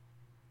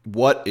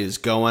What is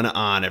going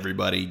on,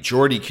 everybody?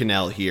 Jordy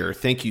Cannell here.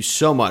 Thank you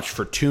so much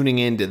for tuning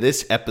in to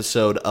this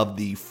episode of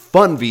the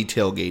Fun V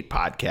Tailgate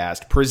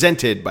podcast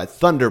presented by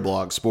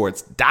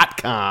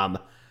ThunderblogSports.com.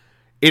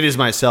 It is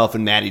myself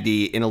and Matty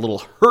D in a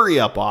little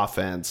hurry-up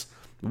offense.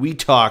 We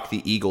talk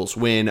the Eagles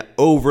win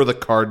over the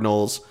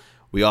Cardinals.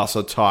 We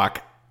also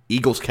talk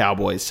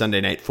Eagles-Cowboys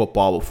Sunday Night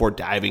Football before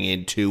diving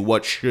into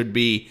what should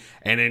be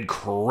an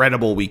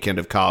incredible weekend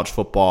of college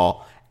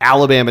football.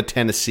 Alabama,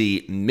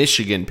 Tennessee,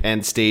 Michigan,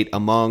 Penn State,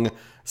 among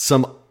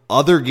some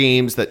other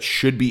games that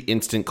should be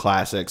instant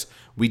classics.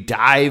 We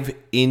dive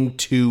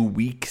into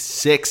Week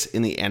 6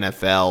 in the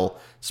NFL,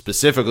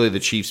 specifically the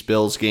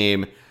Chiefs-Bills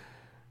game.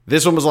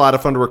 This one was a lot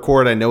of fun to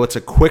record. I know it's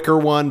a quicker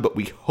one, but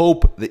we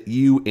hope that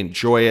you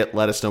enjoy it.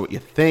 Let us know what you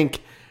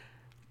think.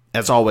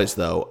 As always,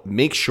 though,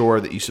 make sure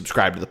that you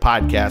subscribe to the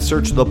podcast.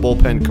 Search the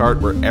Bullpen Cart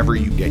wherever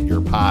you get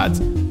your pods.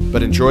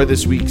 But enjoy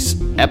this week's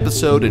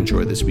episode.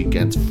 Enjoy this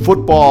weekend's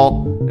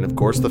football. And, of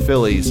course, the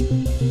Phillies.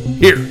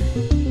 Here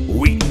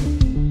we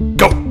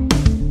go.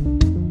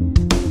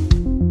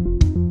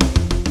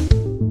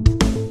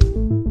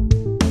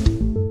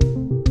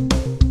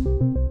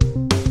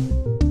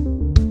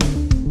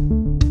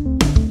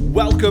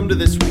 Welcome to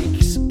this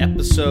week's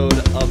episode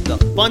of the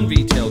Fun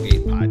V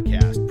Tailgate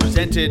podcast,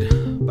 presented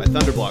by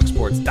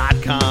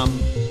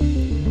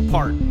ThunderblogSports.com,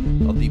 part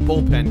of the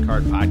Bullpen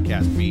Cart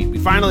podcast feed. We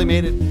finally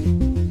made it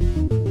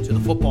to the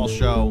football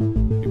show.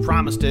 We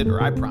promised it,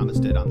 or I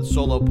promised it, on the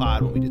solo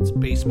pod when we did some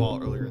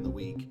baseball earlier in the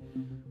week.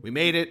 We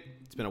made it.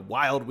 It's been a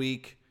wild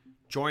week.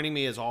 Joining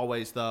me, as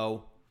always,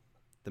 though,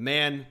 the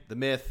man, the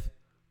myth,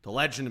 the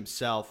legend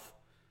himself,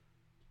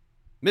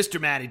 Mr.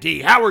 Matty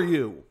D. How are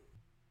you?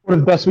 One of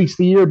the best weeks of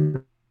the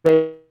year,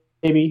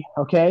 baby.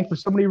 Okay, for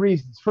so many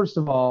reasons. First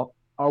of all,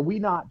 are we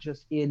not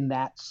just in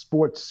that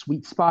sports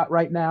sweet spot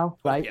right now?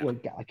 Right, yeah. We're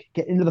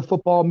get into the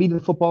football, meet the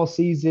football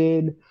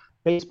season,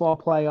 baseball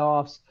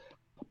playoffs.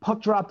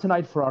 Puck drop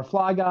tonight for our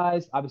Fly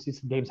guys. Obviously,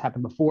 some games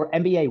happened before.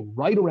 NBA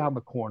right around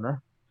the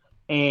corner,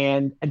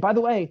 and by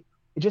the way,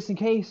 just in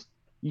case,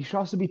 you should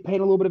also be paying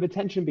a little bit of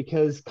attention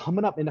because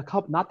coming up in a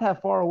cup not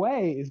that far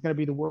away is going to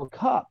be the World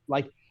Cup.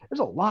 Like, there's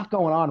a lot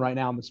going on right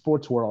now in the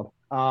sports world.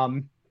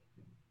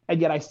 And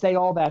yet I say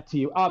all that to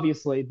you.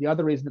 Obviously, the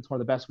other reason it's one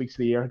of the best weeks of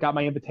the year, I got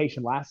my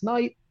invitation last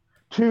night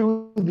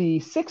to the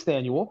 6th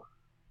annual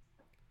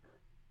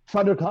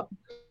Thunder Cup,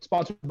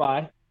 sponsored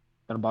by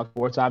Thunderblog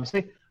Sports,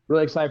 obviously.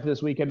 Really excited for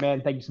this weekend,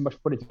 man. Thank you so much for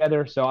putting it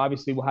together. So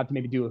obviously we'll have to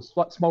maybe do a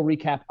small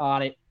recap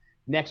on it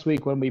next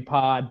week when we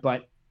pod.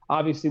 But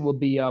obviously we'll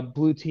be a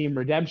blue team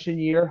redemption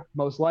year,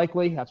 most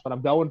likely. That's what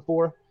I'm going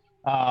for.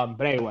 But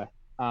anyway,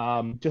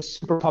 just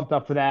super pumped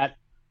up for that.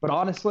 But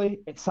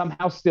honestly, it's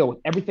somehow still, with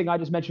everything I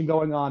just mentioned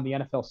going on, the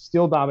NFL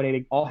still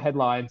dominating all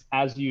headlines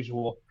as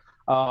usual,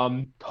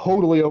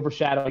 totally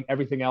overshadowing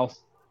everything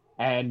else.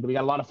 And we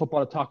got a lot of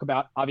football to talk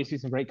about. Obviously,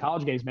 some great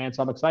college games, man,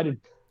 so I'm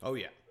excited. Oh,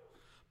 yeah.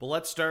 But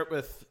let's start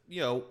with,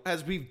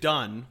 as we've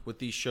done with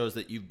these shows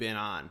that you've been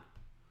on,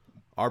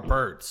 our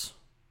Birds.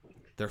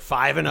 They're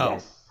 5-0.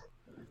 Yes.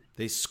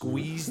 They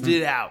squeezed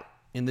it out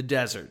in the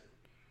desert.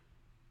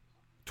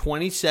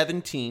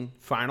 2017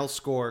 final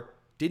score.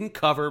 Didn't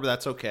cover, but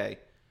that's okay.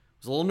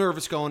 Was a little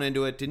nervous going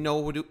into it. Didn't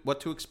know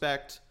what to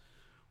expect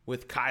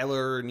with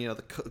Kyler and,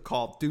 the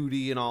Call of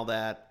Duty and all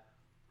that.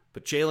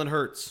 But Jalen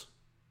Hurts,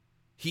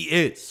 he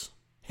is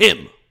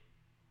him.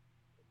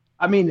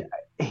 I mean,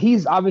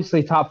 he's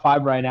obviously top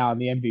 5 right now in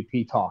the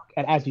MVP talk,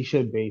 and as he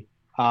should be.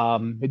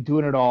 Been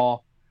doing it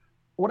all.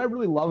 What I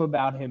really love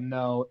about him,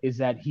 though, is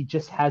that he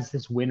just has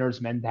this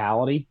winner's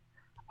mentality.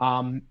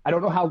 I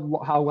don't know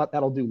how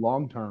that'll do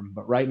long term,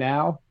 but right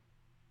now,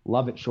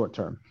 love it short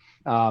term.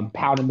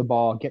 Pounding the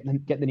ball,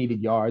 getting the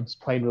needed yards,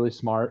 playing really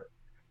smart,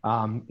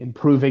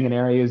 improving in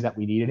areas that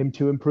we needed him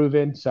to improve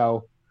in.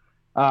 So,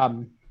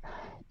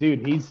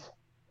 dude,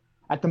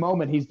 at the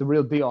moment, he's the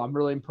real deal. I'm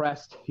really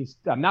impressed.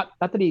 I'm not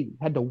that he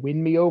had to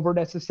win me over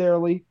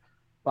necessarily,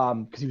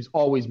 because he was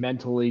always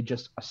mentally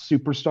just a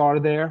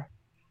superstar there,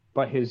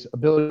 but his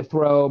ability to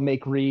throw,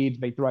 make reads,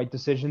 make the right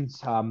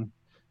decisions,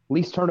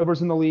 least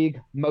turnovers in the league,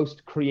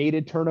 most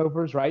created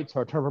turnovers, right? So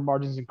our turnover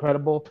margin is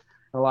incredible.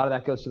 And a lot of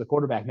that goes to the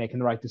quarterback making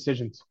the right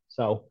decisions.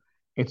 So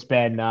it's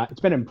been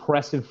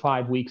impressive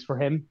 5 weeks for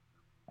him,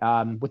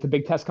 with the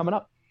big test coming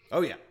up.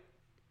 Oh yeah,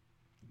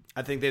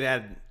 I think they've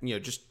had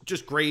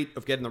just great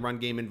of getting the run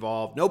game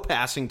involved. No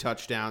passing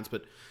touchdowns,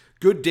 but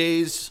good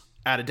days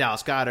out of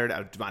Dallas Goedert,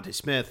 out of Devontae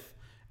Smith,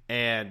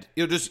 and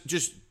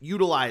just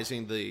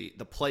utilizing the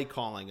play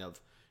calling of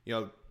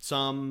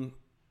some.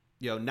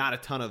 Not a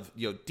ton of,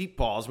 deep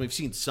balls. We've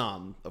seen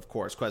some, of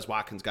course. Quez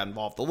Watkins got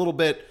involved a little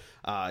bit.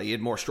 He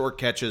had more short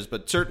catches,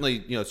 but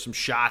certainly, some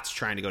shots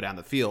trying to go down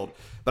the field.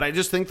 But I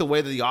just think the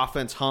way that the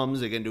offense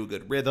hums, they get into a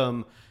good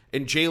rhythm.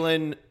 And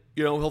Jalen,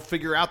 he'll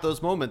figure out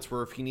those moments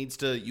where if he needs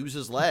to use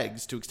his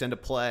legs to extend a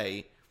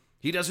play,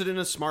 he does it in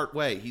a smart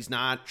way. He's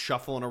not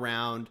shuffling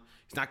around.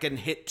 He's not getting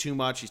hit too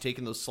much. He's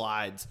taking those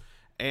slides.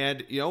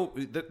 And,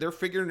 they're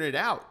figuring it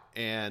out.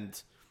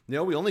 And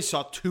we only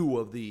saw two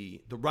of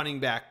the running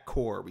back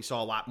core. We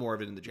saw a lot more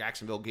of it in the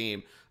Jacksonville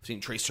game. I've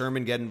seen Trey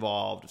Sermon get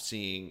involved,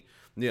 seeing,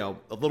 a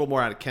little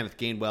more out of Kenneth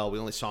Gainwell. We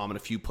only saw him in a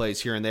few plays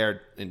here and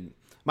there, and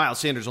Miles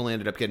Sanders only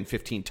ended up getting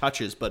 15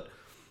 touches. But,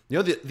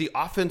 the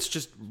offense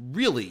just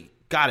really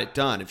got it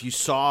done. If you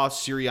saw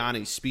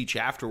Sirianni's speech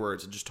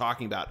afterwards and just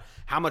talking about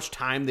how much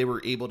time they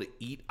were able to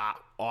eat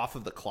off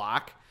of the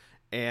clock,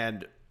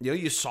 and,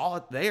 you saw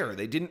it there.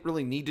 They didn't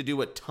really need to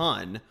do a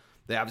ton.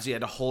 They obviously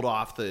had to hold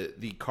off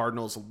the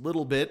Cardinals a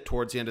little bit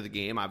towards the end of the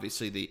game.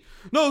 Obviously, the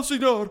 "no,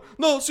 señor,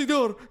 no,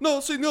 señor, no,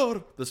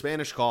 señor," the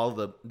Spanish call,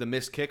 the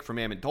missed kick from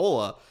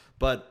Amendola.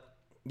 But,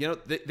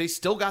 they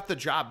still got the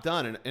job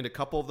done. And a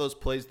couple of those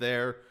plays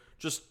there,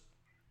 just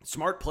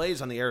smart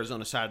plays on the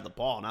Arizona side of the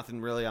ball.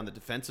 Nothing really on the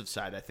defensive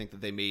side. I think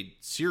that they made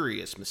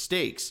serious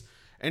mistakes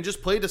and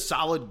just played a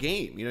solid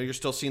game. You're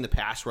still seeing the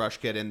pass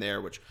rush get in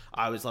there, which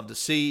I always love to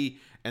see.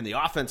 And the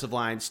offensive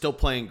line still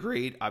playing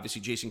great.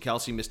 Obviously, Jason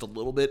Kelce missed a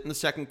little bit in the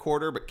second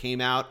quarter, but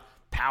came out,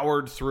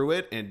 powered through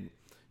it, and,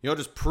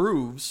 just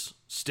proves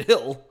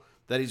still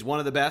that he's one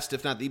of the best,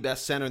 if not the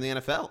best center in the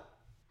NFL.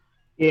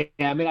 Yeah,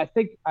 I mean, I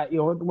think,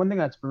 one thing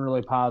that's been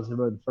really positive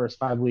over the first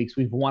 5 weeks,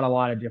 we've won a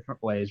lot of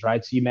different ways,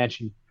 right? So you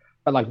mentioned,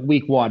 like,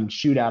 week one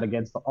shootout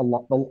against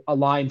a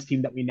Lions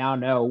team that we now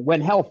know,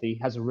 when healthy,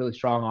 has a really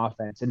strong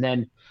offense. And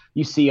then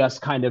you see us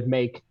kind of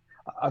make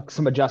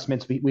some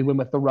adjustments. We win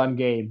with the run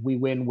game. We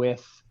win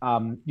with,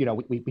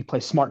 we play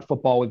smart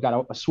football. We've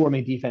got a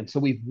swarming defense. So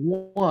we've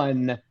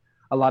won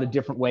a lot of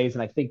different ways.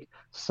 And I think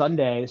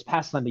this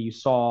past Sunday, you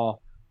saw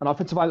an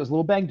offensive line that was a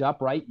little banged up,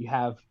 right? You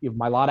have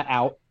Mailata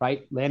out,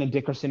 right? Landon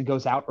Dickerson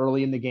goes out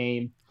early in the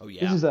game. Oh,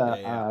 yeah. This is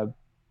a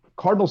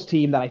Cardinals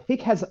team that I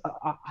think has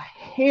a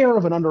hair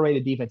of an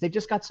underrated defense. They've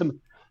just got some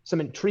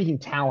intriguing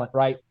talent,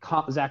 right?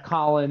 Zach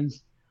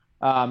Collins,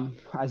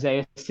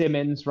 Isaiah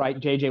Simmons, right?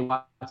 J.J.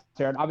 Watt's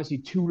there, and obviously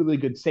two really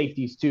good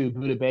safeties too,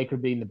 Buda Baker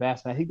being the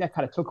best. And I think that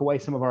kind of took away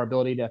some of our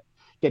ability to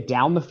get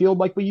down the field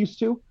like we used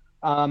to.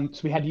 So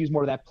we had to use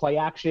more of that play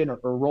action or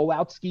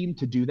rollout scheme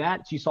to do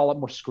that. So you saw a lot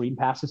more screen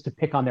passes to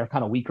pick on their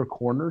kind of weaker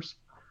corners.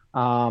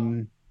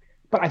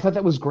 But I thought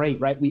that was great,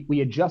 right?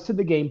 We adjusted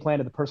the game plan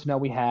to the personnel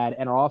we had,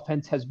 and our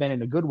offense has been,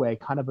 in a good way,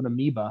 kind of an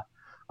amoeba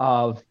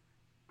of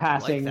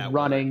passing,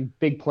 running,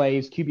 big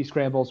plays, QB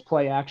scrambles,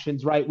 play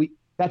actions, right?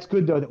 That's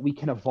good, though, that we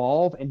can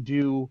evolve and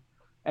do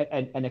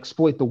and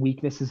exploit the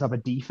weaknesses of a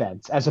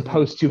defense, as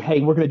opposed to,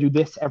 hey, we're going to do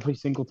this every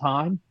single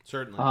time.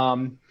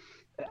 Certainly.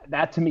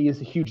 That, to me,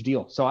 is a huge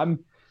deal. So I'm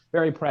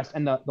very impressed.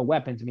 And the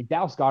weapons, I mean,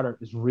 Dallas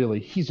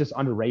Goedert he's just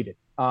underrated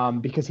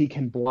because he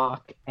can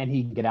block and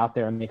he can get out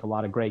there and make a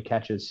lot of great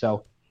catches.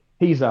 So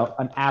he's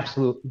an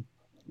absolute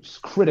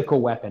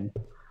critical weapon.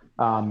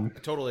 I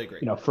totally agree.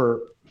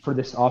 For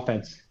this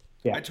offense.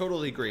 Yeah, I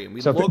totally agree. And I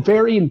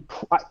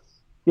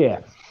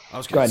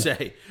was going to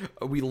say,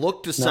 we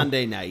look to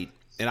Sunday night,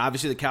 and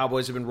obviously the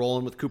Cowboys have been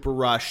rolling with Cooper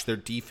Rush. Their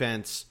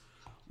defense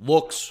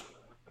looks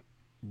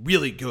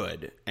really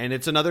good, and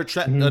it's another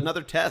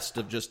test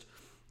of just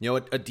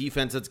a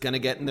defense that's going to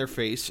get in their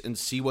face and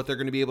see what they're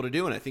going to be able to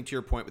do. And I think to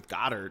your point with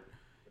Goddard,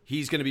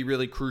 he's going to be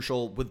really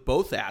crucial with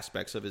both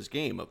aspects of his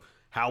game. Of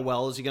how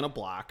well is he going to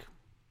block?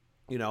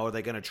 Are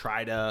they going to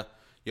try to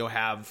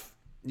have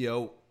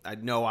I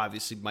know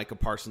obviously Micah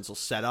Parsons will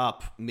set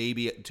up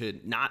maybe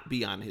to not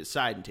be on his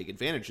side and take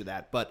advantage of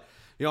that, but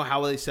how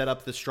will they set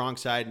up the strong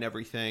side and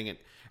everything,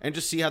 and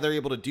just see how they're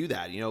able to do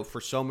that. For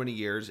so many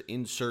years,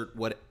 insert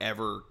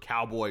whatever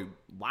Cowboy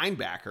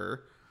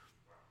linebacker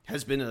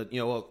has been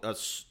a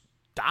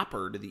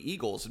stopper to the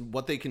Eagles, and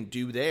what they can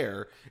do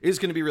there is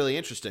going to be really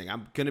interesting.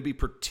 I'm going to be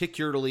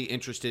particularly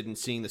interested in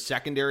seeing the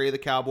secondary of the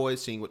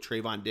Cowboys, seeing what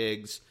Trayvon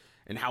Diggs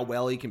and how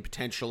well he can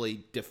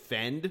potentially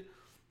defend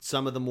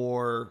some of the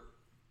more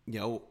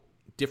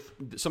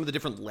some of the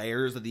different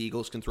layers that the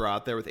Eagles can throw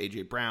out there with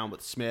A.J. Brown,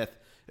 with Smith,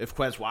 if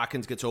Quez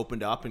Watkins gets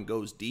opened up and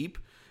goes deep.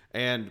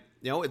 And,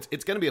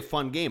 it's going to be a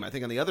fun game. I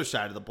think on the other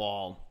side of the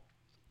ball,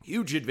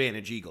 huge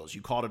advantage Eagles.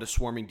 You called it a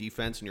swarming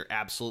defense, and you're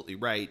absolutely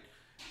right.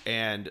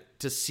 And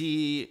to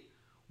see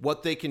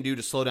what they can do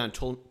to slow down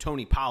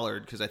Tony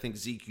Pollard, because I think,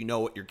 Zeke,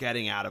 what you're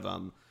getting out of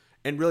him,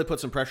 and really put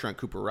some pressure on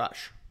Cooper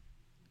Rush.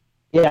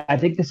 Yeah, I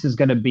think this is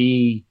going to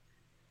be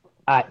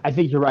I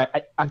think you're right.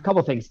 A couple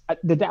of things.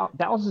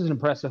 Dallas is an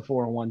impressive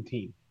 4-1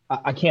 team.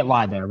 I can't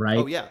lie there, right?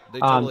 Oh, yeah, they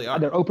totally are.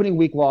 Their opening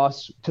week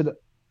loss to the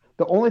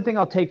only thing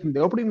I'll take from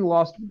the opening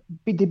loss,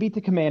 they beat the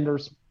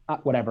Commanders.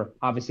 Whatever.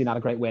 Obviously not a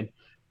great win.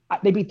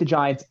 They beat the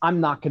Giants. I'm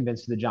not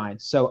convinced of the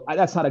Giants. So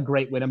that's not a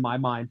great win in my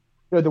mind.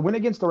 The win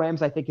against the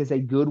Rams, I think, is a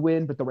good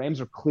win, but the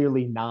Rams are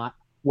clearly not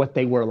what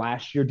they were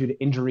last year due to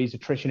injuries,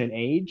 attrition, and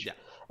age. Yeah.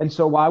 And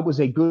so while it was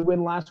a good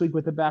win last week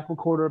with the backup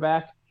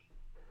quarterback,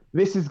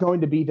 this is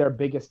going to be their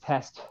biggest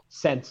test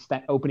since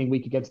that opening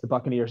week against the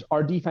Buccaneers.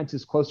 Our defense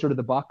is closer to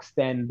the Bucs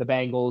than the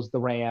Bengals, the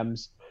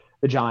Rams,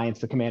 the Giants,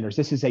 the Commanders.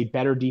 This is a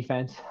better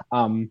defense.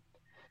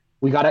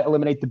 We got to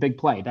eliminate the big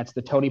play. That's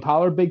the Tony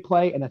Pollard big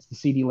play, and that's the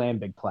CeeDee Lamb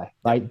big play,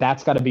 right?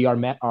 That's got to be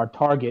our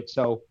target.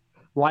 So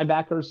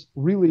linebackers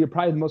really are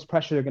probably the most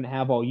pressure they're going to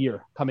have all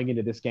year coming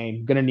into this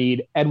game. Going to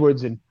need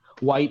Edwards and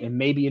White and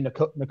maybe a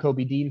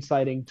Nakobe Dean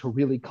sighting to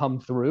really come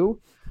through,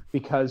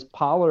 because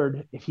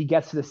Pollard, if he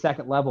gets to the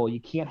second level, you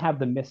can't have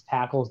the missed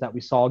tackles that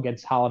we saw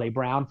against Holiday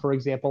Brown, for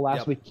example,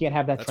 last week. Can't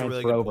have that That's a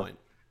really transfer good over.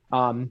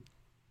 point.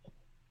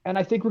 And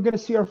I think we're going to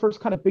see our first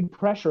kind of big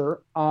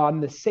pressure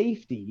on the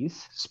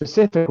safeties,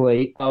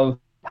 specifically of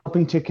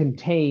helping to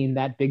contain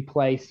that big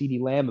play CeeDee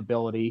Lamb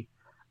ability.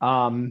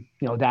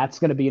 That's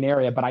going to be an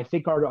area, but I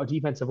think our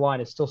defensive line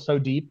is still so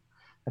deep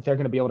that they're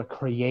going to be able to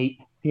create,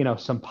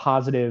 some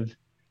positive,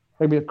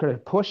 they're going to be able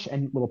to push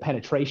and little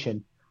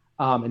penetration.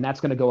 And that's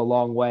going to go a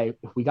long way.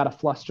 If we got to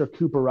fluster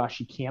Cooper Rush,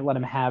 you can't let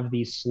him have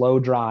these slow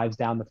drives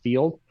down the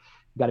field.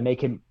 You got to make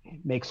him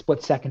make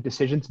split-second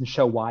decisions and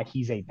show why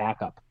he's a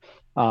backup.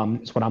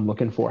 Is what I'm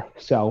looking for.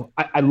 So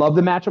I love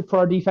the matchup for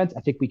our defense. I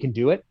think we can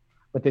do it,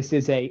 but this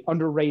is a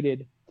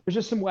underrated. There's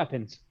just some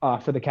weapons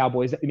for the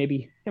Cowboys that we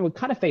maybe we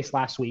kind of faced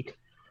last week,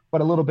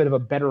 but a little bit of a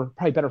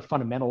probably better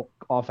fundamental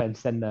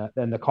offense than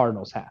the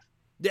Cardinals have.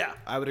 Yeah,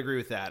 I would agree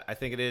with that. I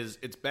think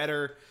it's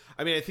better.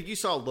 I mean, I think you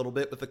saw a little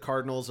bit with the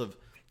Cardinals of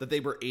that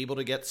they were able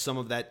to get some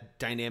of that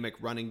dynamic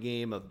running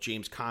game of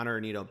James Conner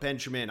and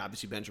Benjamin.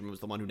 Obviously, Benjamin was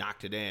the one who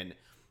knocked it in,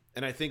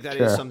 and I think that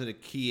is something to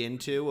key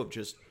into of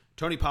just.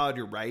 Tony Pollard,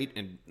 you're right,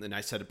 and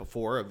I said it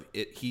before,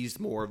 he's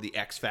more of the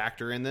X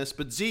factor in this.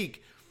 But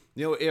Zeke,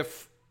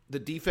 if the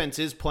defense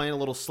is playing a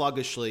little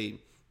sluggishly,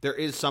 there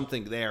is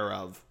something there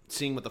of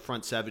seeing what the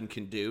front seven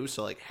can do.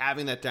 So,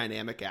 having that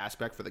dynamic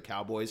aspect for the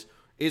Cowboys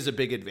is a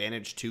big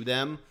advantage to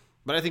them.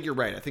 But I think you're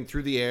right. I think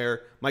through the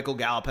air, Michael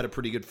Gallup had a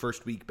pretty good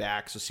first week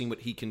back, so seeing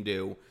what he can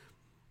do.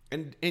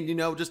 And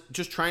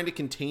just trying to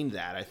contain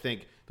that. I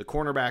think the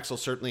cornerbacks will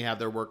certainly have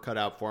their work cut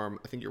out for them.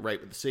 I think you're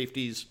right with the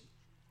safeties.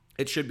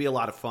 It should be a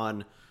lot of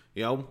fun.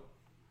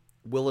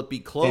 Will it be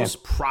close?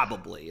 Yeah.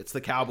 Probably. It's the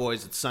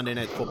Cowboys. It's Sunday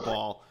Night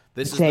Football.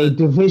 It's a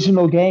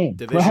divisional game.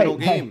 Divisional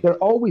game. They're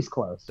always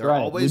close. They're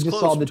always close. We just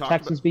saw the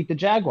Texans beat the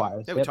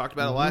Jaguars. Yeah, we talked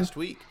about it last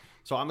week.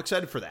 So I'm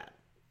excited for that.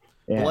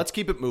 Yeah. But let's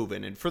keep it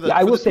moving. And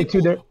I will say,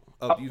 too,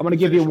 I'm going to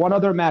give you one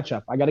other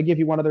matchup. I got to give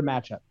you one other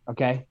matchup,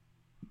 okay?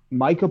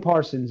 Micah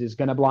Parsons is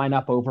going to line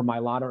up over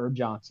Milana or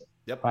Johnson.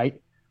 Yep.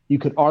 Right? You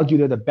could argue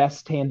they're the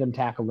best tandem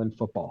tackle in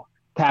football.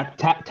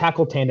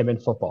 Tackle tandem in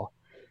football.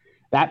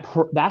 That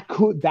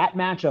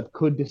matchup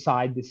could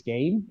decide this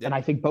game, and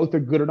I think both are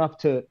good enough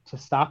to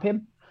stop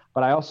him.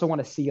 But I also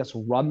want to see us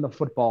run the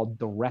football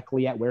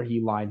directly at where he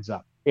lines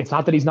up. It's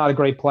not that he's not a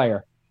great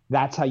player.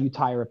 That's how you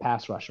tire a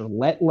pass rusher.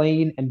 Let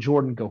Lane and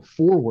Jordan go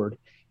forward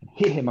and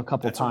hit him a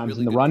couple times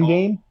in the run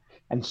game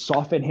and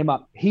soften him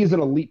up. He's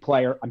an elite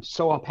player. I'm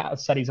so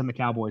upset he's on the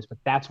Cowboys, but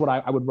that's what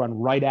I would run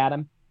right at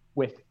him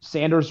with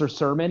Sanders or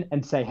Sermon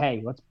and say,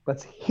 hey,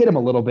 let's hit him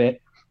a little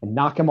bit and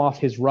knock him off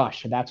his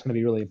rush, and that's going to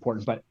be really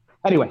important. But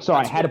anyway,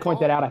 sorry, I had to point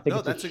that out. I think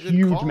it's a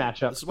huge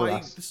matchup for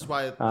us. This is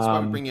why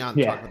we bring you on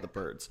to talk about the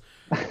birds.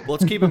 Well,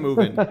 let's keep it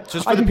moving.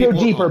 Just for I could go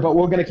deeper, but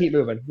we're going to keep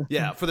moving.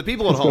 Yeah, for the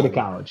people at home. Let's go to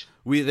college.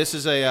 This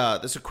is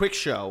a quick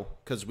show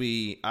because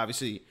we have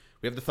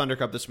the Thunder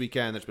Cup this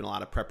weekend. There's been a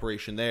lot of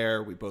preparation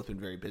there. We've both been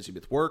very busy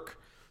with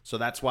work, so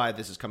that's why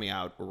this is coming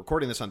out. We're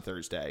recording this on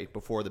Thursday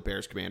before the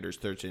Bears-Commanders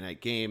Thursday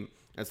night game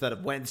instead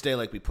of Wednesday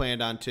like we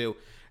planned on to.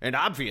 And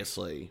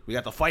obviously, we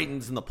got the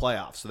Fightins in the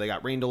playoffs, so they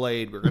got rain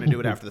delayed. We're going to do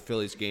it after the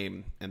Phillies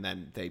game, and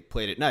then they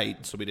played at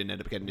night, so we didn't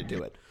end up getting to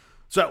do it.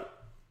 So,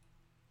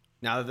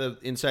 now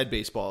that the inside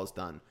baseball is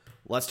done,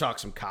 let's talk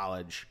some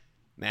college.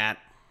 Matt,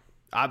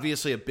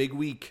 obviously a big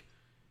week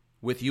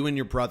with you and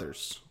your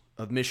brothers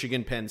of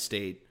Michigan, Penn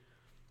State,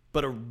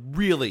 but a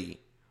really,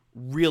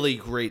 really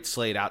great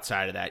slate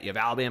outside of that. You have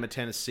Alabama,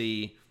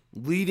 Tennessee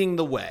leading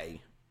the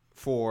way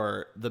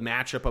for the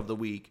matchup of the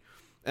week.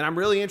 And I'm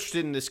really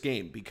interested in this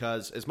game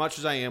because as much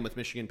as I am with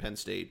Michigan, Penn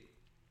State,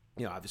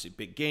 obviously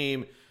big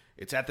game.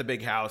 It's at the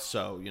big house,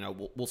 so,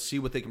 we'll see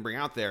what they can bring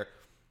out there.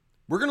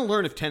 We're going to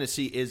learn if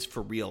Tennessee is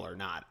for real or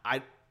not.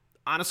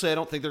 Honestly, I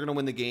don't think they're going to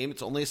win the game.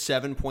 It's only a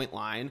 7-point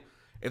line.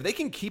 If they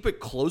can keep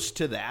it close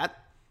to that,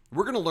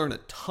 we're going to learn a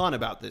ton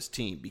about this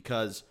team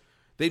because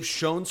they've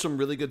shown some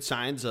really good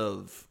signs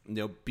of,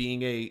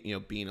 being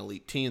an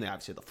elite team. They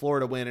obviously had the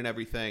Florida win and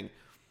everything.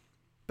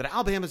 But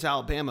Alabama's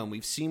Alabama, and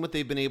we've seen what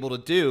they've been able to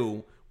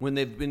do when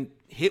they've been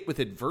hit with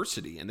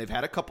adversity. And they've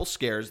had a couple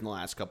scares in the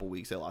last couple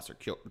weeks. They lost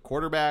their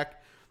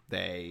quarterback.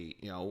 They,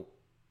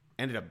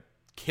 ended up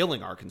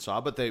killing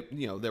Arkansas, but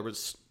there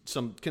was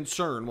some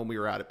concern when we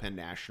were out at Penn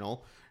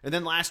National. And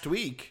then last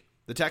week,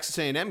 the Texas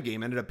A&M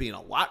game ended up being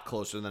a lot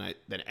closer than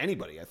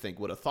anybody, I think,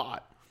 would have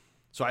thought.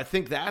 So I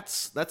think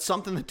that's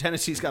something that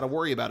Tennessee's got to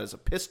worry about as a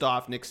pissed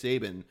off Nick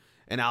Saban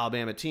and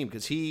Alabama team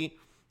because he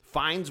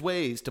finds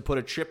ways to put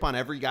a chip on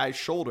every guy's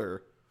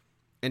shoulder,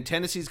 and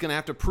Tennessee's going to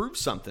have to prove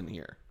something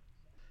here.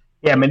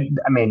 Yeah, I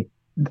mean,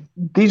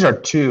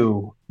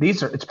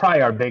 it's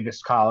probably our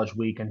biggest college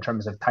week in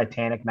terms of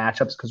Titanic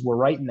matchups because we're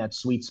right in that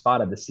sweet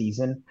spot of the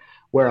season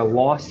where a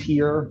loss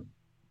here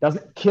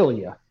doesn't kill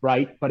you,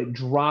 right? But it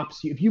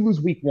drops you. If you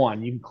lose week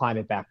one, you can climb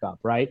it back up,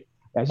 right?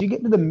 As you get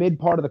into the mid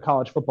part of the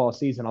college football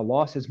season, a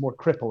loss is more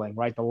crippling,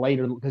 right? The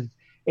later, because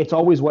it's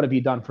always what have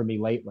you done for me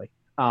lately?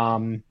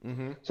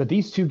 So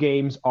these two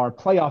games are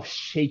playoff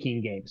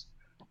shaking games.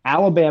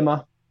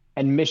 Alabama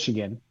and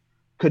Michigan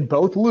could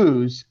both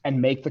lose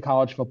and make the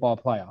college football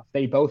playoff.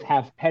 They both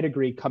have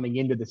pedigree coming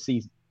into the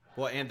season.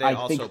 Well, and they I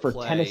also think for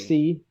play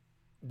Tennessee,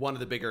 one of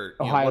the bigger,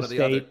 Ohio one of the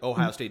other, State,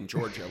 Ohio State and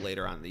Georgia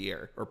later on in the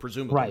year, or right,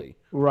 presumably.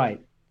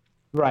 right,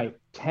 right.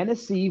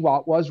 Tennessee,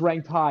 while it was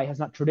ranked high, has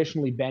not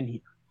traditionally been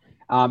here.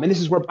 And this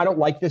is where I don't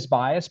like this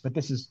bias, but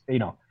this is,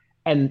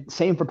 and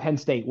same for Penn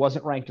State,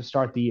 wasn't ranked to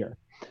start the year.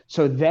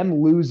 So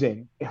them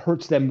losing, it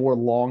hurts them more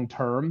long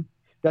term.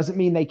 Doesn't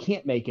mean they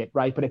can't make it,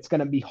 right? But it's going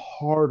to be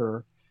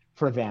harder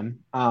for them.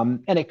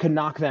 And it could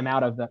knock them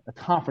out of the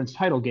conference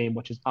title game,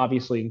 which is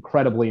obviously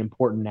incredibly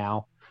important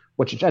now,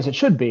 which as it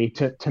should be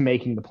to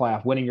making the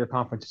playoff. Winning your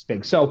conference is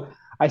big. So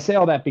I say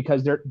all that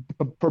because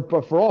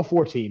for all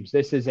four teams,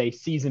 this is a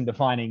season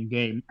defining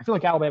game. I feel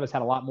like Alabama's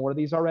had a lot more of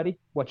these already,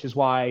 which is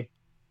why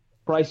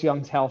Bryce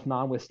Young's health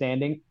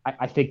notwithstanding,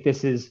 I think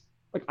this is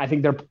I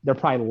think they're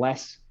probably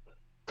less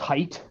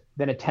tight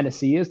than a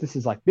Tennessee is. This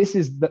is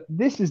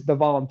the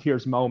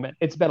Volunteers moment.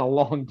 It's been a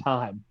long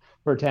time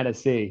for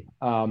Tennessee.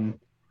 I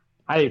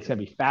think it's going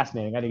to be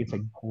fascinating. I think it's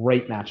a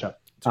great matchup.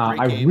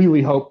 I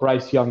really hope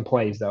Bryce Young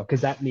plays though,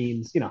 because that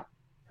means yeah.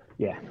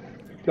 Go ahead.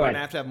 We're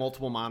going to have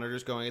multiple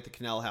monitors going at the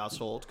Cannell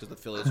household because the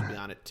Phillies will be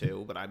on it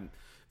too. But I'm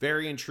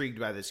very intrigued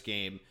by this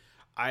game.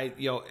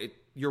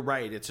 You're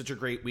right. It's such a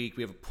great week.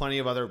 We have plenty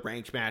of other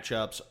ranked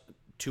matchups.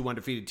 2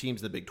 undefeated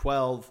teams in the Big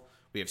 12.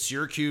 We have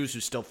Syracuse,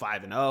 who's still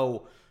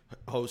 5-0,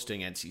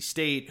 hosting NC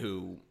State,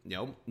 who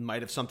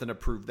might have something to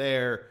prove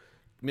there.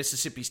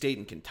 Mississippi State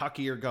and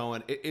Kentucky are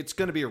going. It's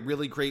going to be a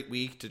really great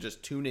week to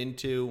just tune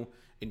into,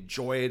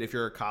 enjoy it if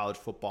you're a college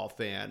football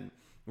fan.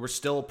 We're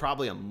still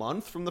probably a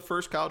month from the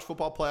first college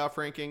football playoff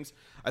rankings.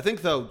 I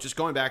think, though, just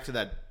going back to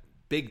that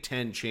Big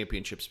Ten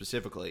championship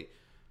specifically,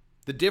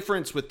 the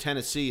difference with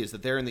Tennessee is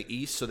that they're in the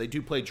East, so they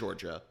do play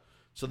Georgia.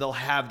 So they'll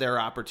have their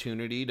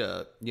opportunity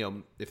to,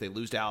 if they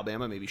lose to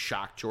Alabama, maybe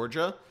shock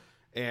Georgia.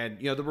 And,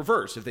 the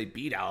reverse, if they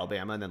beat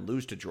Alabama and then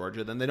lose to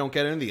Georgia, then they don't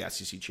get into the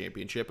SEC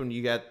championship. And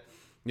you get,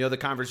 the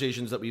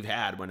conversations that we've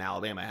had when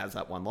Alabama has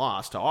that one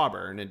loss to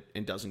Auburn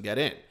and doesn't get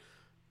in.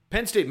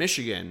 Penn State,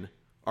 Michigan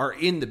are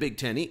in the Big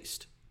Ten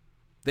East.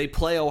 They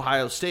play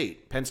Ohio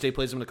State. Penn State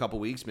plays them in a couple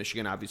weeks.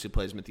 Michigan obviously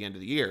plays them at the end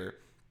of the year.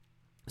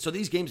 So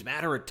these games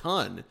matter a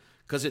ton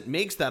because it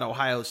makes that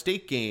Ohio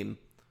State game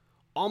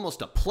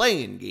almost a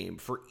play-in game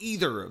for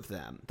either of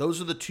them.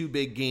 Those are the two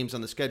big games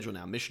on the schedule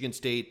now. Michigan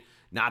State,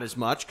 not as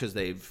much because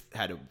they've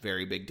had a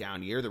very big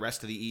down year. The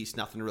rest of the East,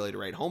 nothing really to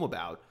write home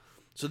about.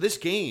 So this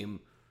game,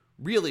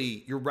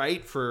 really, you're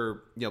right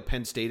for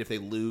Penn State. If they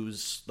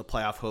lose, the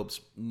playoff hopes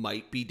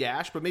might be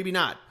dashed, but maybe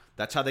not.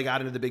 That's how they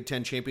got into the Big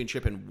Ten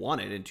championship and won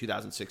it in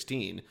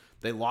 2016.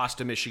 They lost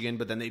to Michigan,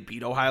 but then they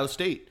beat Ohio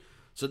State.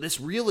 So this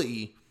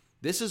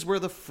is where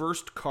the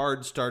first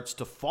card starts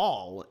to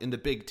fall in the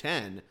Big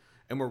Ten,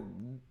 and we're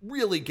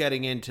really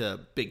getting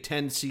into Big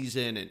Ten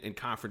season and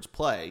conference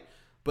play.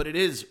 But it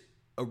is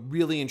a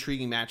really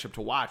intriguing matchup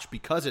to watch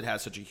because it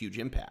has such a huge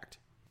impact.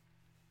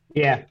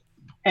 Yeah.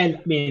 And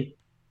I mean,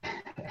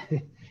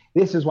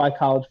 this is why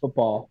college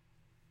football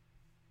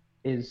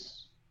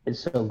is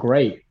so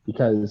great,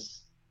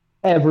 because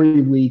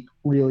every week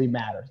really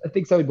matters. I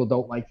think some people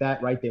don't like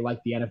that, right? They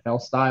like the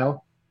NFL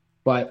style,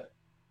 but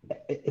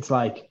it's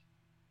like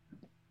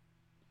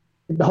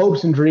the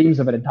hopes and dreams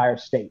of an entire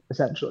state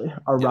essentially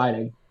are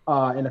riding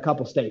in a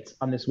couple states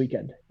on this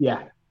weekend.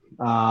 Yeah.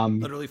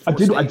 Literally four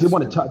I did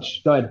want to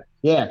touch. Good.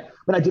 Yeah.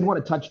 But I did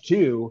want to touch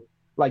too.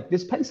 Like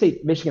this Penn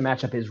State Michigan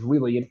matchup is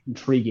really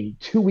intriguing.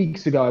 2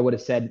 weeks ago, I would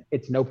have said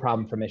it's no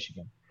problem for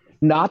Michigan.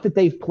 Not that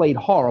they've played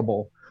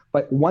horrible,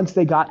 but once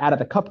they got out of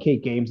the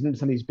cupcake games and into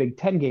some of these Big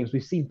Ten games,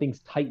 we've seen things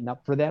tighten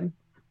up for them.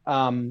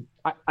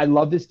 I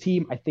love this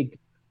team. I think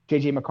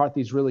JJ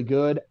McCarthy is really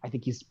good. I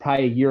think he's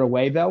probably a year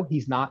away, though.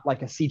 He's not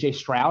like a CJ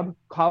Stroud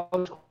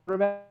college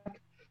quarterback.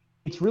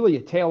 It's really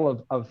a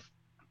tale of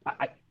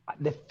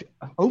the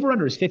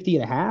over-under is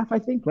 50.5, I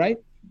think, right?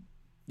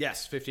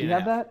 Yes, 50 and a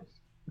half. You have that?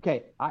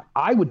 Okay,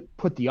 I would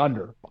put the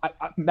under.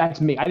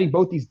 That's me. I think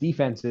both these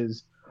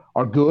defenses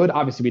are good.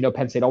 Obviously, we know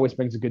Penn State always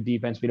brings a good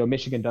defense. We know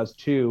Michigan does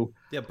too.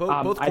 Yeah, both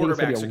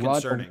quarterbacks are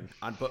concerning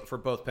for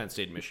both Penn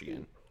State and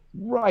Michigan.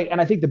 Right,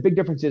 and I think the big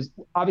difference is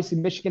obviously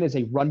Michigan is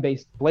a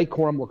run-based. Blake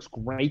Corum looks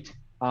great.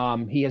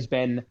 He has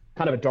been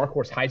kind of a dark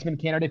horse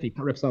Heisman candidate. He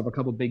rips off a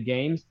couple big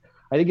games.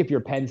 I think if you're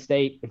Penn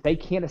State, if they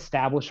can't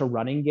establish a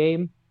running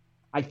game,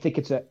 I think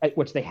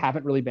which they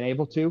haven't really been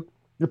able to.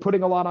 You're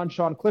putting a lot on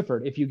Sean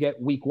Clifford. If you get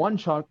week one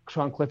Sean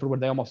Clifford when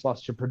they almost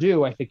lost to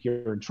Purdue, I think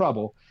you're in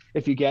trouble.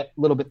 If you get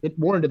a little bit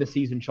more into the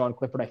season Sean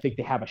Clifford, I think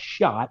they have a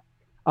shot.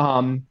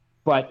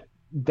 But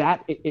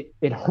that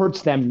it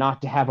hurts them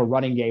not to have a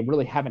running game.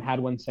 Really haven't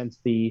had one since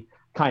the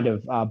kind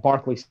of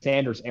Barkley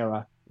Sanders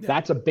era. Yeah.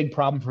 That's a big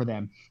problem for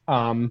them.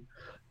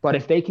 But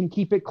if they can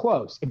keep it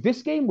close, if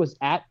this game was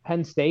at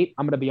Penn State,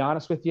 I'm going to be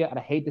honest with you, and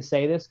I hate to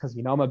say this because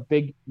I'm a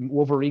big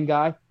Wolverine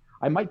guy,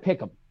 I might pick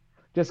them.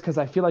 Just because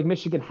I feel like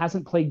Michigan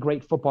hasn't played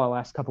great football the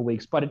last couple of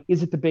weeks, but it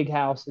is at the Big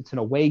House. It's an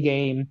away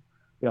game.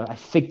 I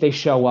think they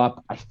show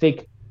up. I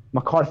think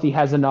McCarthy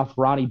has enough.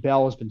 Ronnie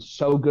Bell has been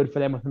so good for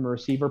them from a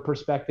receiver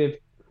perspective.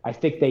 I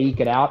think they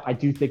eke it out. I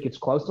do think it's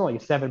close. It's only a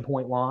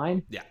 7-point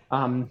line. Yeah.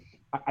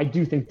 I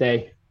do think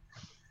they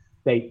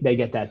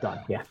get that done.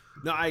 Yeah.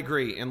 No, I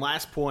agree. And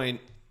last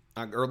point,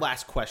 or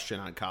last question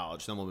on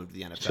college, then we'll move to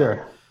the NFL.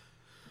 Sure.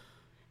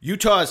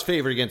 Utah is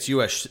favored against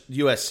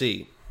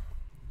USC.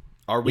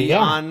 Are we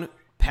on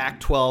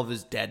Pac-12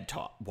 is dead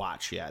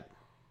watch yet?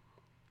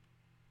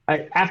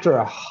 After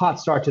a hot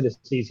start to this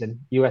season,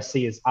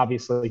 USC is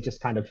obviously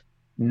just kind of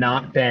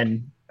not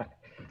been.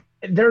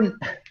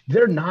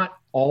 They're not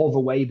all the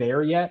way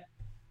there yet.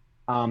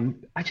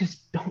 I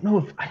just don't know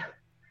if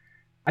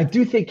I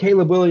do think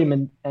Caleb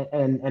Williams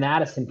and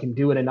Addison can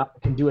do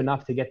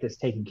enough to get this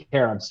taken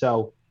care of.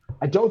 So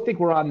I don't think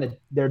we're on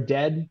they're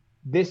dead.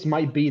 This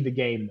might be the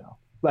game though.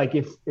 Like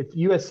if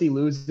USC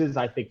loses,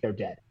 I think they're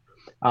dead.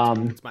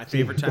 It's my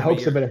favorite time of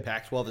year.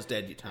 Pac-12 is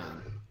dead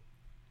time.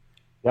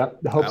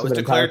 Yep. The hopes I was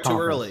declared too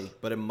early,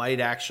 but it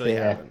might actually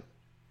happen.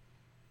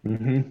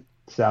 Mm-hmm.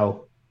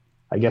 So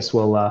I guess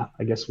we'll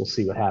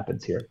see what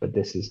happens here. But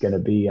this is gonna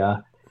be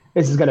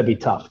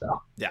tough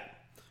though. Yeah.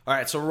 All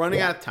right, so we're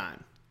running out of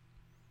time.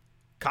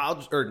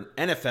 College or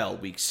NFL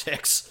Week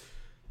 6.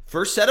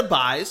 First set of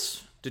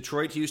buys.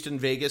 Detroit, Houston,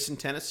 Vegas, and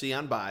Tennessee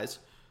on buys,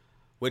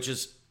 which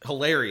is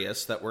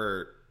hilarious that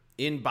we're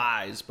in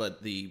buys,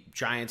 but the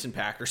Giants and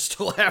Packers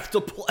still have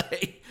to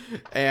play.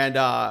 And,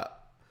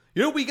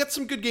 we get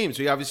some good games.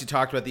 We obviously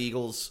talked about the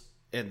Eagles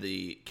and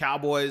the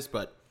Cowboys,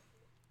 but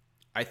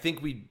I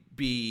think we'd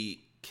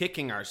be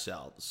kicking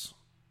ourselves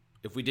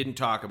if we didn't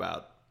talk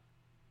about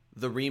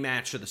the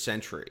rematch of the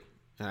century.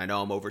 And I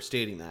know I'm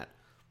overstating that,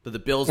 but the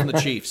Bills and the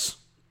Chiefs.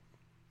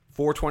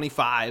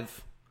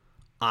 4:25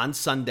 on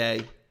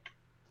Sunday.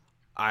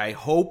 I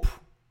hope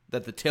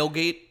that the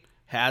tailgate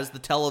has the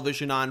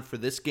television on for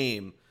this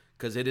game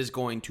because it is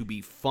going to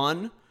be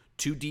fun.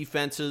 Two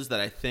defenses that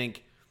I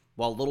think,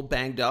 while a little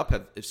banged up,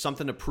 have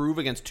something to prove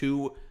against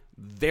two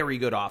very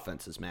good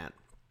offenses, Matt.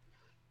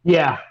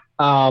 Yeah.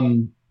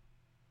 Well,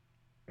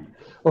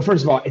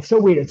 first of all, it's so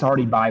weird. It's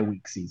already bye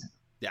week season.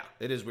 Yeah,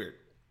 it is weird.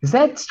 Is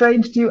that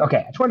strange to you? Okay,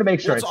 I just wanted to make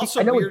sure. Well, it's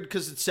also weird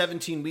because it's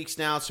 17 weeks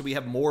now, so we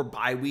have more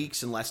bye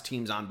weeks and less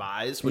teams on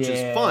buys, which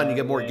is fun. You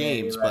get more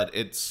games, right. But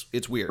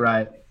it's weird.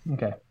 Right.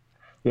 Okay.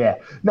 Yeah.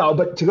 No,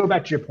 but to go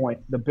back to your point,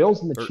 the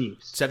Bills and the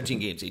Chiefs. 17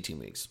 games, 18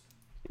 weeks.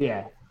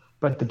 Yeah.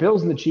 But the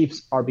Bills and the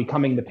Chiefs are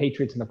becoming the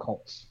Patriots and the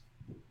Colts,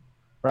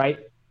 right?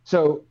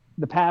 So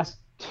the past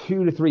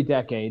 2 to 3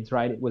 decades,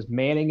 right, it was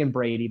Manning and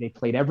Brady. They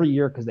played every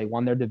year because they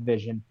won their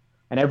division.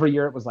 And every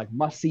year it was like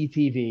must-see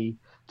TV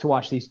to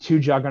watch these two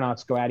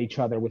juggernauts go at each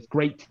other with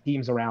great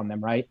teams around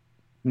them, right?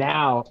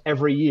 Now,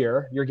 every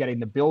year, you're getting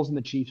the Bills and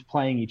the Chiefs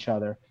playing each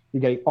other.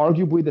 You're getting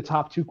arguably the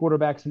top 2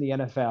 quarterbacks in the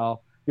NFL.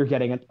 You're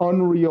getting an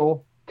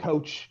unreal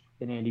coach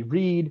in Andy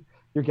Reid.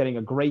 You're getting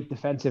a great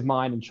defensive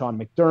mind in Sean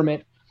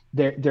McDermott.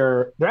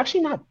 They're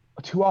actually not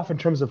too off in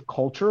terms of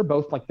culture,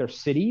 both like their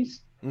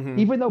cities. Mm-hmm.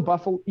 Even though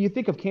Buffalo, you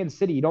think of Kansas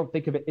City, you don't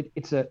think of it.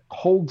 It's a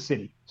cold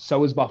city.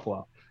 So is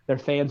Buffalo. Their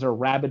fans are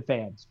rabid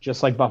fans,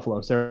 just like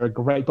Buffalo's. They're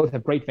great. Both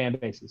have great fan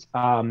bases.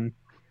 And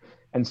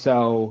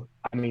so,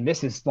 I mean,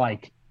 this is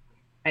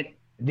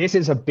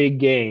a big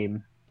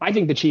game. I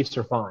think the Chiefs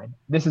are fine.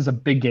 This is a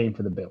big game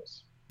for the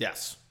Bills.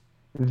 Yes.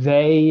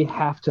 They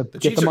have to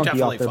get the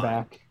monkey off their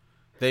back.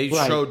 They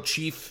showed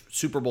Chief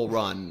Super Bowl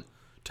run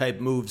type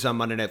moves on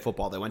Monday Night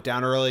Football. They went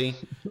down early.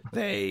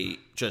 They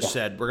just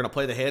said, we're going to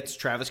play the hits.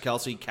 Travis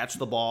Kelce, catch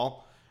the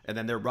ball. And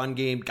then their run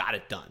game got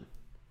it done.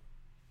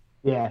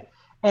 Yeah.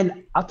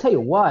 And I'll tell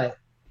you what,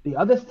 the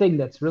other thing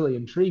that's really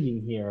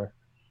intriguing here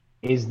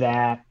is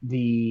that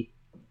the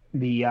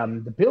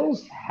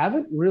Bills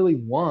haven't really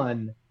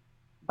won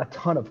a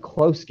ton of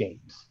close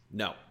games.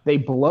 No. They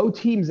blow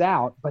teams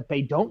out, but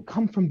they don't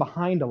come from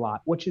behind a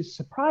lot, which is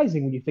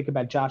surprising when you think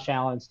about Josh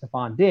Allen,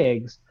 Stephon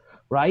Diggs,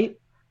 right?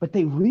 But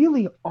they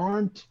really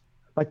aren't.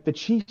 Like the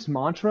Chiefs'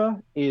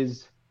 mantra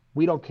is,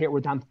 we don't care,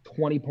 we're down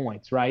 20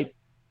 points, right?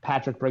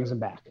 Patrick brings them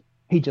back.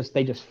 They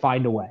just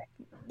find a way.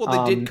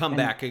 Well, they did come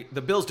back.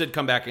 The Bills did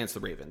come back against the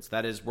Ravens.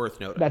 That is worth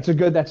noting. That's a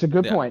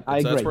good point. I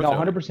agree. No,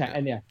 100%. Yeah.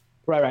 And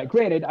right.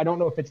 Granted, I don't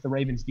know if it's the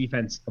Ravens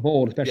defense of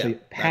old, especially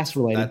pass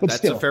related, but that's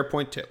still. A fair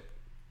point too.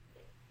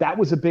 That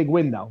was a big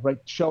win though, right?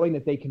 Showing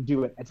that they can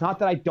do it. It's not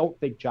that I don't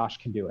think Josh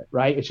can do it,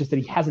 right? It's just that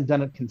he hasn't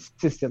done it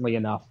consistently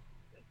enough.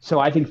 So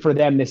I think for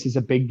them, this is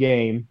a big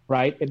game,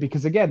 right?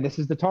 Because again, this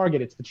is the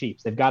target. It's the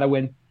Chiefs. They've got to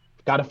win.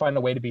 Got to find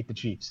a way to beat the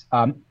Chiefs.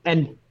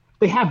 And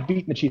they have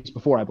beaten the Chiefs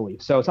before, I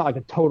believe. So it's not like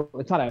a total.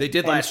 It's not a. They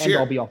did last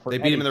year. They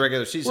beat them in the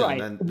regular season, right.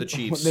 And then the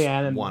Chiefs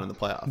won in the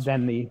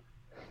playoffs.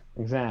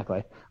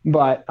 Exactly.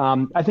 But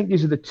I think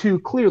these are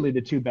clearly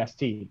the two best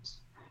teams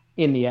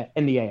in the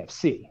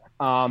AFC.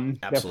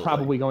 They're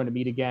probably going to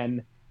meet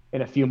again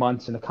in a few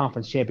months in the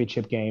conference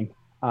championship game.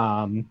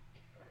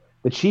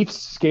 The Chiefs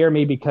scare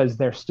me because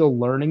they're still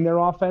learning their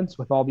offense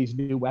with all these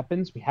new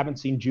weapons. We haven't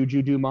seen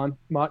Juju do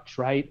much,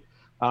 right?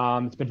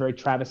 It's been very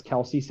Travis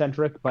Kelce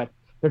centric, but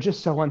they're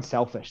just so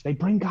unselfish. They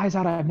bring guys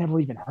out I've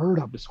never even heard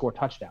of to score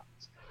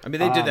touchdowns. I mean,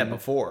 they did that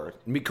before.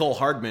 Mecole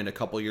Hardman a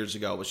couple years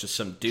ago was just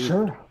some dude.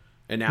 Sure.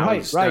 And now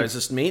he's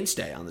this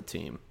mainstay on the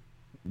team.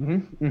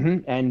 Mm-hmm,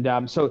 mm-hmm.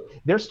 And so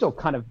they're still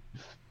kind of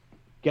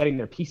getting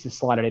their pieces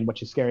slotted in,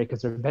 which is scary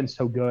because they've been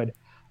so good.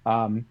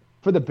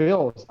 For the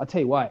Bills, I'll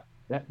tell you what,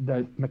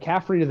 the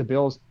McCaffrey to the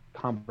Bills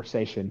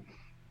conversation.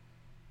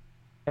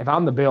 If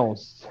I'm the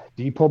Bills,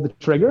 do you pull the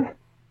trigger?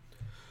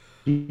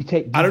 I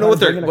don't know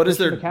what does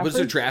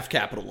their draft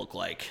capital look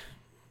like?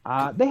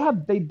 They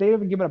haven't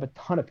given up a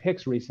ton of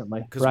picks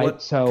recently, right?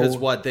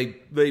 Because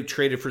they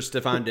traded for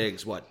Stephon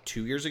Diggs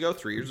 3 years ago?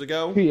 3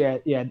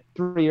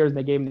 years, and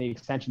they gave him the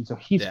extension, so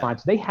he's fine.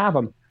 So they have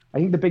him. I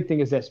think the big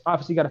thing is this: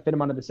 obviously, you got to fit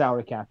him under the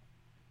salary cap,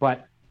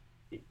 but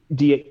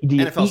do you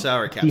NFL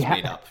salary cap's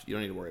made up? You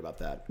don't need to worry about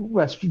that.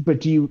 But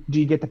do you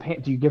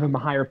give him a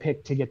higher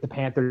pick to get the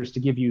Panthers to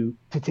give you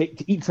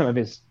to eat some of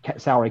his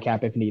salary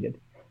cap if needed?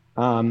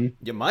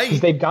 You might,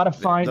 because they've got to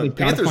find the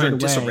Panthers are in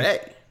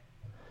disarray.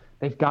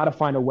 They've got to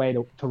find a way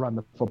to run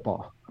the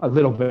football a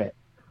little bit,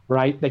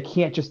 right? They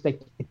can't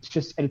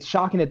it's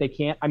shocking that they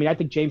can't. I mean, I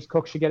think James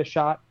Cook should get a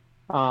shot.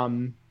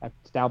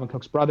 That's Dalvin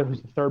Cook's brother,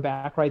 who's the third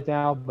back right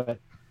now, but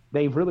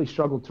they've really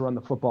struggled to run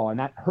the football, and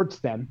that hurts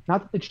them.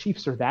 Not that the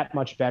Chiefs are that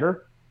much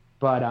better,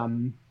 but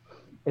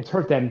it's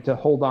hurt them to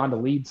hold on to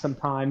leads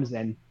sometimes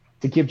and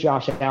to give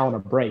Josh Allen a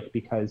break,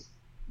 because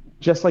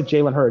just like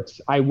Jalen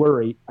Hurts, I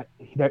worry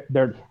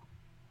they're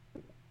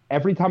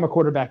every time a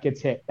quarterback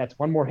gets hit, that's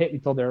one more hit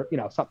until they're,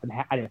 something.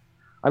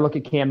 I look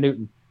at Cam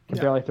Newton, can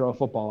barely throw a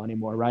football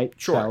anymore, right?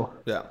 Sure. So,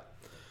 yeah.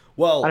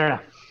 Well, I don't know.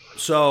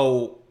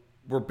 So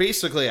we're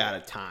basically out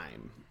of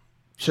time.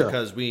 Sure.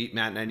 Because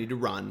Matt and I need to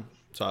run.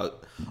 So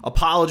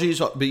apologies,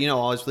 but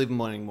always leave them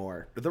wanting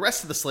more. But the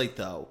rest of the slate,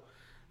 though,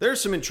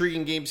 there's some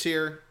intriguing games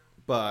here,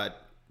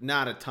 but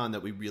not a ton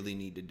that we really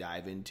need to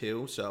dive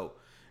into. So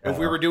if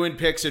we were doing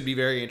picks, it'd be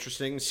very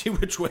interesting to see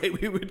which way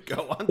we would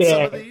go on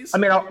some of these. I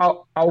mean,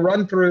 I'll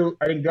run through.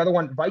 I think the other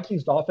one,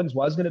 Vikings Dolphins,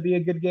 was going to be a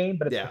good game,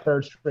 but it's the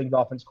third string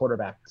Dolphins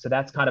quarterback, so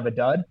that's kind of a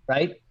dud,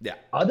 right? Yeah.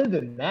 Other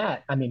than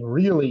that, I mean,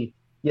 really,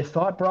 you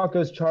thought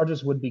Broncos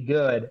Chargers would be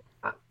good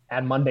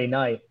at Monday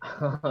night.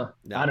 I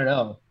don't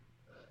know.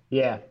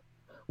 Yeah,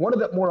 one of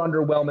the more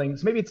underwhelming.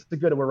 So maybe it's the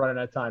good that we're running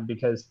out of time,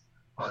 because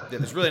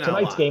there's really not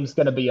tonight's game's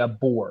going to be a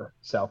bore.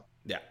 So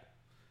yeah,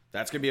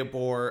 that's going to be a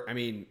bore. I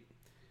mean,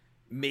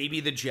 maybe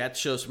the Jets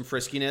show some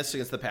friskiness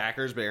against the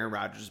Packers, but Aaron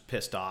Rodgers is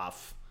pissed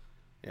off.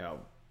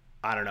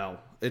 I don't know.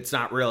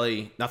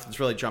 Nothing's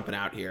really jumping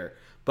out here.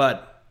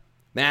 But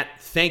Matt,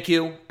 thank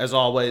you as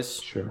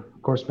always. Sure,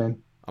 of course, man.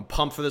 I'm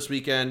pumped for this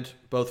weekend,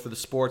 both for the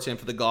sports and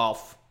for the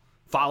golf.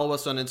 Follow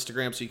us on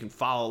Instagram so you can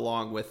follow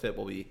along with it.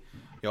 We'll be,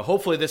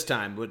 hopefully this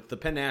time with the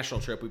Penn National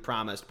trip we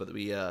promised, but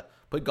we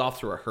put golf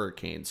through a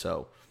hurricane.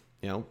 So,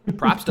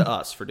 props to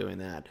us for doing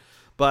that.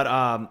 But,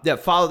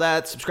 follow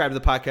that. Subscribe to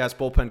the podcast,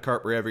 Bullpen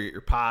Cart, wherever you get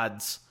your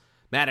pods.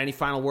 Matt, any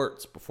final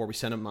words before we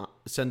send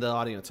the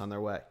audience on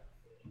their way?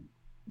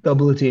 Go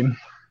Blue Team.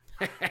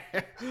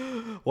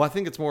 Well, I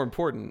think it's more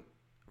important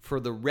for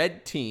the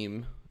red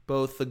team,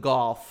 both the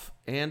golf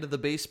and the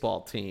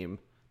baseball team,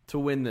 to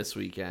win this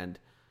weekend.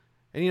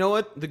 And you know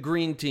what? The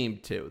green team,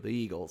 too, the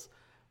Eagles.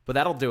 But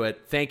that'll do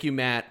it. Thank you,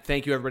 Matt.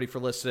 Thank you, everybody, for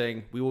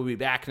listening. We will be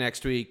back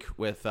next week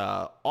with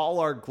all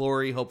our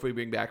glory. Hopefully,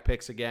 bring back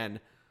picks again.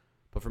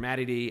 But for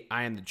Matty D,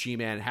 I am the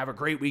G-Man. Have a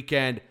great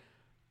weekend.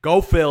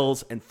 Go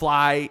Phils and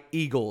fly,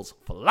 Eagles,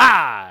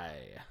 fly!